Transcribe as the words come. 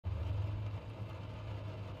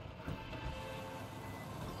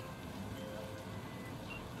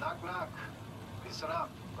Knock, knock. Listen up.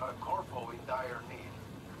 Got a corpo in dire need.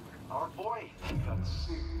 Our boy, he got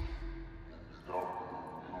sick.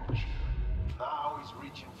 Now he's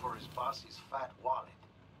reaching for his boss's fat wallet.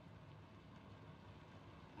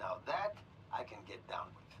 Now that I can get down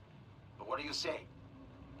with. But what do you say?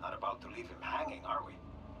 Not about to leave him hanging, are we?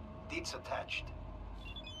 Deeds attached.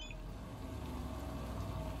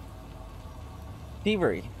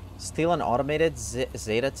 Thievery. Steal an automated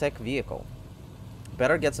Zeta Tech vehicle.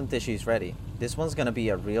 Better get some tissues ready. This one's gonna be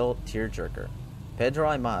a real tearjerker. Pedro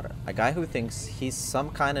Aymar, a guy who thinks he's some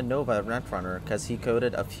kind of Nova netrunner because he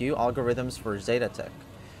coded a few algorithms for Zeta Tech.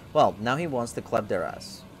 Well, now he wants to club their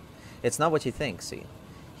ass. It's not what you think, see.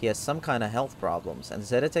 He has some kind of health problems, and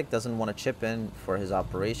Zeta Tech doesn't want to chip in for his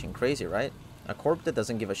operation. Crazy, right? A corp that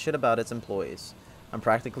doesn't give a shit about its employees. I'm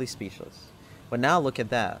practically speechless. But now look at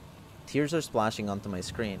that. Tears are splashing onto my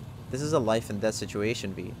screen. This is a life and death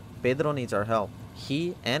situation, V. Pedro needs our help.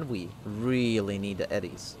 He and we really need the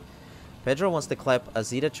eddies. Pedro wants to clap a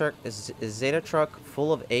Zeta truck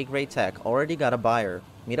full of A-grade tech. Already got a buyer.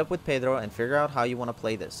 Meet up with Pedro and figure out how you want to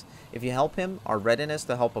play this. If you help him, our readiness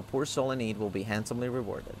to help a poor soul in need will be handsomely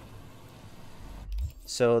rewarded.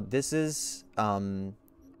 So this is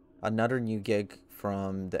another new gig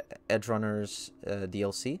from the Edgerunners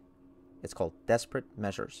DLC. It's called Desperate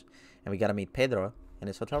Measures. And we gotta meet Pedro in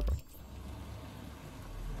his hotel room.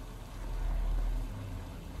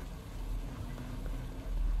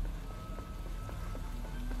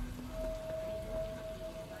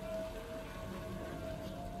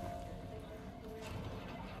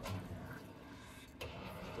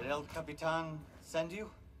 Did El Capitan send you?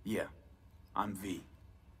 Yeah, I'm V.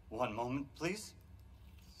 One moment, please.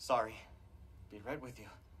 Sorry. Be right with you.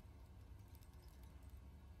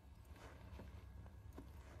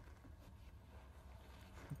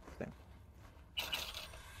 Thing.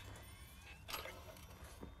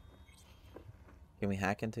 Can we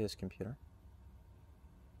hack into his computer?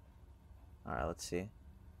 Alright, let's see.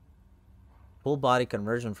 Full body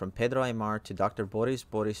conversion from Pedro Aymar to Dr. Boris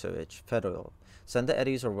Borisovich Fedorov. Send the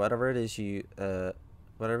eddies or whatever it is you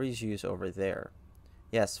whatever is used over there.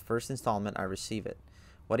 Yes, first installment, I receive it.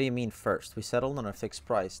 What do you mean first? We settled on a fixed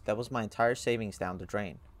price. That was my entire savings down the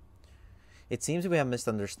drain. It seems we have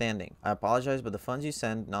misunderstanding. I apologize, but the funds you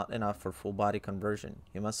send not enough for full body conversion.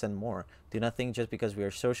 You must send more. Do not think just because we are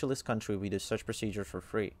a socialist country we do such procedures for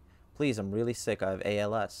free. Please, I'm really sick. I have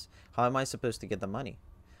ALS. How am I supposed to get the money?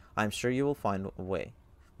 I'm sure you will find a way.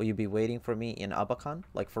 Will you be waiting for me in Abakan?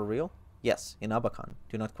 Like for real? Yes, in Abakan.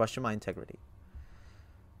 Do not question my integrity.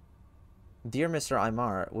 Dear Mr.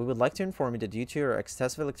 Aymar, we would like to inform you that due to your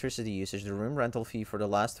excessive electricity usage, the room rental fee for the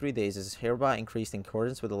last 3 days is hereby increased in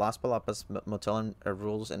accordance with the Las Palapas Motel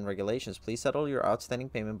rules and regulations. Please settle your outstanding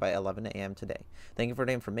payment by 11 a.m. today. Thank you for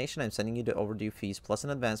the information. I'm sending you the overdue fees plus an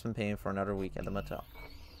advancement payment for another week at the motel.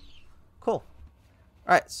 Cool.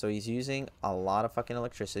 Alright, so he's using a lot of fucking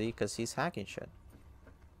electricity because he's hacking shit.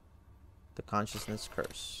 The consciousness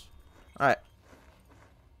curse. Alright.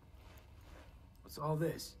 What's all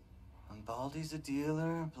this? Baldy's a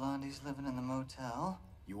dealer, Blondie's living in the motel.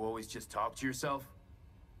 You always just talk to yourself?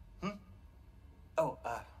 Oh,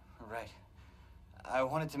 right. I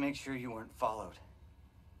wanted to make sure you weren't followed.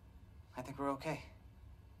 I think we're okay.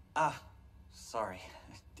 Sorry.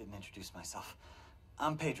 I didn't introduce myself.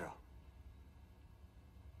 I'm Pedro.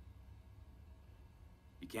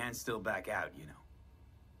 You can still back out, you know.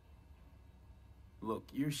 Look,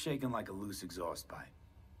 you're shaking like a loose exhaust pipe.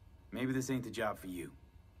 Maybe this ain't the job for you.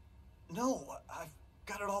 No, I've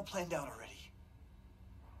got it all planned out already.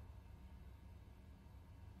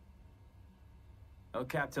 El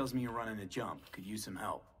Cap tells me you're running a jump. Could use some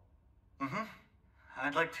help.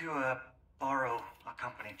 I'd like to, borrow a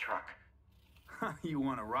company truck. You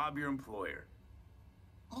want to rob your employer?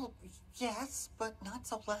 Well, yes, but not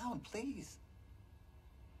so loud, please.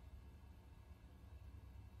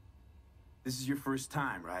 This is your first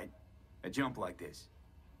time, right? A jump like this.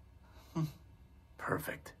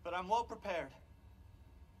 Perfect. But I'm well prepared.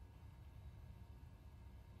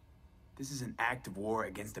 This is an act of war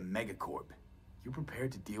against a megacorp. You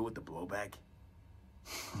prepared to deal with the blowback?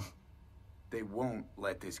 They won't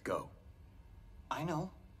let this go. I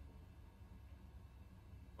know.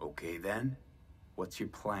 Okay then, what's your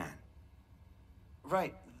plan?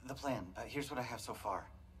 Right, the plan. Here's what I have so far.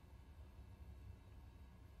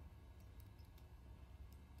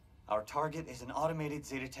 Our target is an automated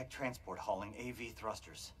Zetatech transport hauling AV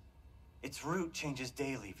thrusters. Its route changes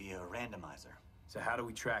daily via a randomizer. So how do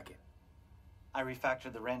we track it? I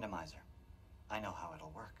refactored the randomizer. I know how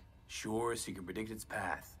it'll work. Sure, so you can predict its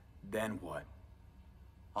path. Then what?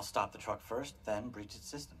 I'll stop the truck first, then breach its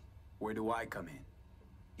system. Where do I come in?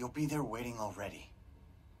 You'll be there waiting already.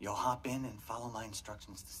 You'll hop in and follow my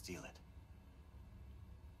instructions to steal it.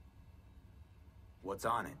 What's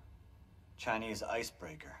on it? Chinese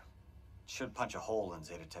icebreaker. Should punch a hole in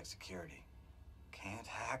Zetatech security. Can't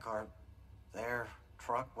hack their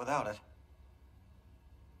truck without it.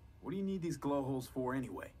 What do you need these glow holes for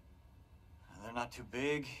anyway? They're not too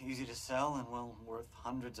big, easy to sell, and well worth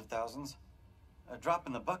hundreds of thousands. A drop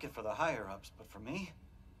in the bucket for the higher-ups, but for me,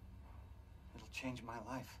 it'll change my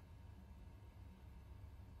life.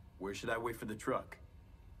 Where should I wait for the truck?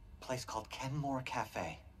 Place called Kenmore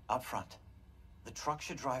Cafe, out front. The truck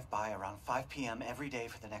should drive by around 5 p.m. every day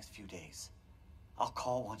for the next few days. I'll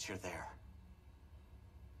call once you're there.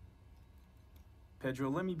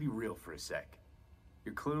 Pedro, let me be real for a sec.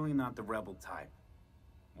 You're clearly not the rebel type.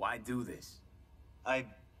 Why do this? I'd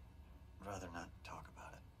rather not talk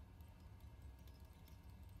about it.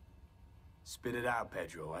 Spit it out,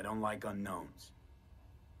 Pedro. I don't like unknowns.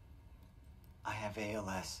 I have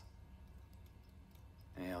ALS.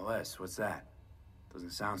 ALS, what's that?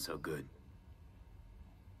 Doesn't sound so good.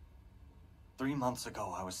 3 months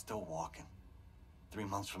ago, I was still walking. 3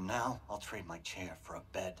 months from now, I'll trade my chair for a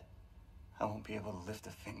bed. I won't be able to lift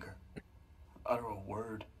a finger, utter a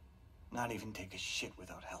word, not even take a shit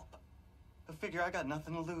without help. I figure I got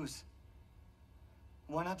nothing to lose.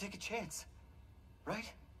 Why not take a chance,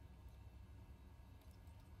 right?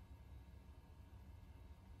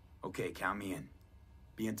 Okay, count me in.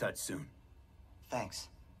 Be in touch soon. Thanks.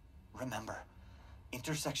 Remember,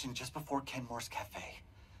 intersection just before Kenmore's Cafe.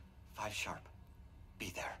 5 sharp.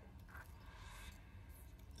 Be there.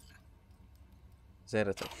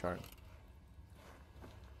 Zetatech chart.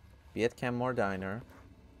 Be at Kenmore Diner.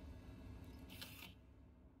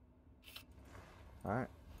 Alright.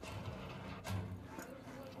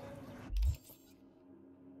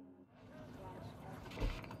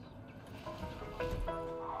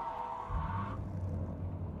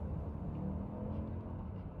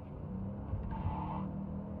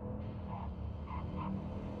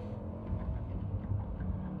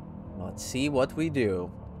 Let's see what we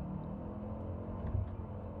do.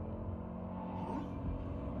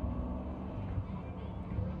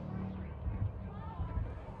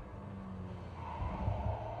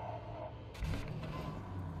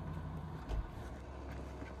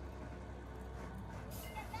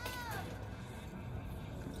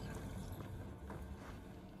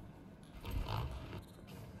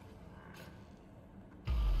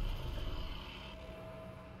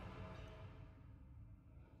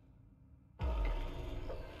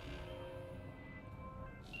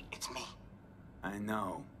 It's me. I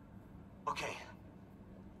know. Okay.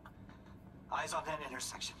 Eyes on that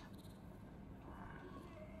intersection.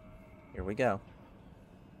 Here we go.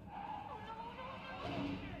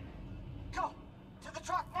 Go! To the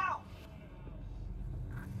truck now!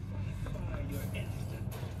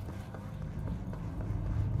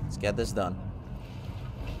 Let's get this done.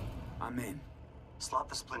 I'm in. Slot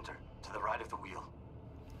the splinter to the right of the wheel.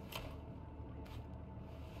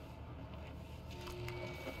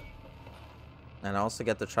 And I also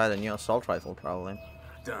get to try the new assault rifle, probably.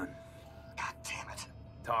 Done. God damn it.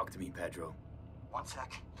 Talk to me, Pedro. 1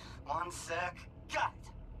 sec. 1 sec. Got it.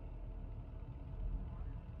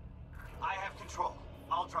 I have control.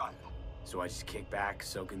 I'll drive. So I just kick back,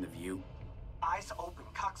 soak in the view? Eyes open.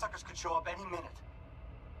 Cocksuckers could show up any minute.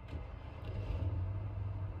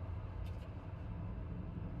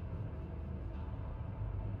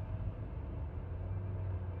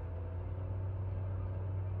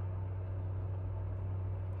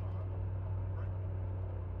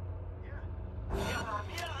 Mierda,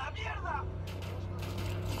 mierda, mierda!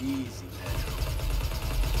 Easy, Pedro.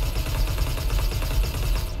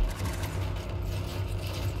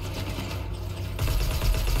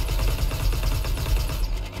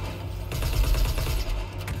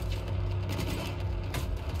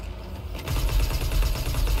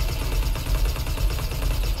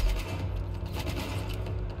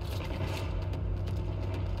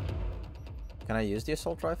 Can I use the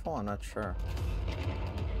assault rifle? I'm not sure.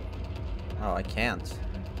 Oh, I can't.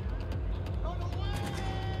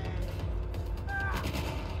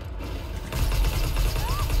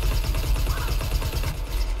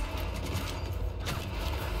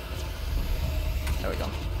 There we go.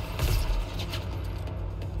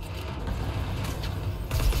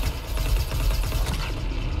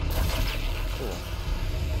 Cool.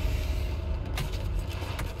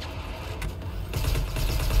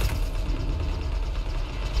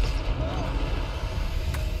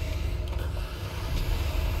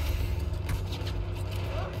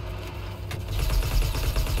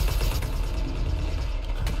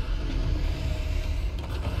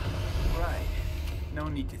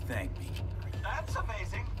 to thank me. That's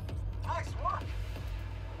amazing. Nice work.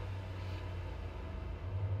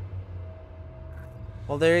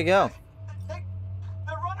 Well, there you go. The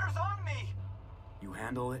runner's on me. You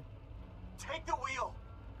handle it? Take the wheel.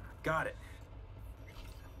 Got it.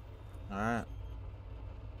 Alright.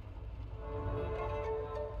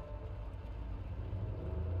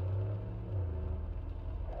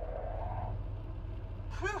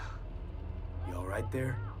 Whew. You alright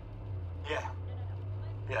there? Yeah.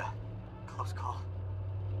 Yeah. Close call.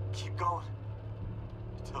 Keep going.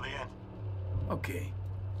 Till the end. Okay.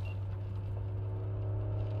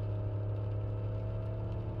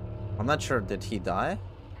 I'm not sure. Did he die?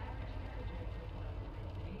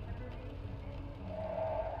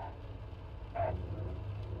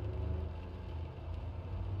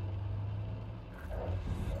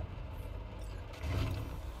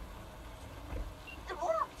 It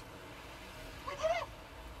worked! We did it!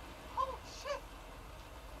 Holy shit!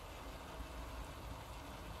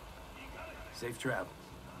 Safe travels.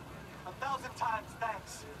 1,000 times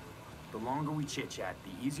thanks. The longer we chit-chat,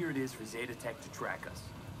 the easier it is for Zeta Tech to track us.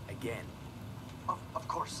 Again. Of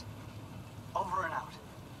course. Over and out.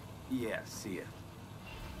 Yeah, see ya.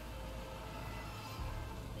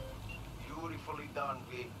 Beautifully done,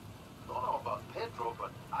 V. Don't know about Pedro,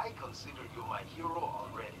 but I consider you my hero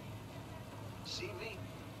already. See, V?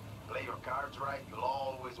 Play your cards right, you'll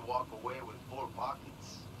always walk away with full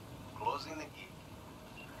pockets. Closing the gig.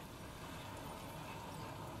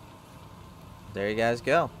 There you guys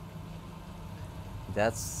go.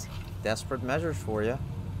 That's desperate measures for you.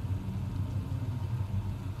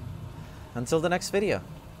 Until the next video.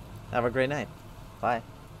 Have a great night. Bye.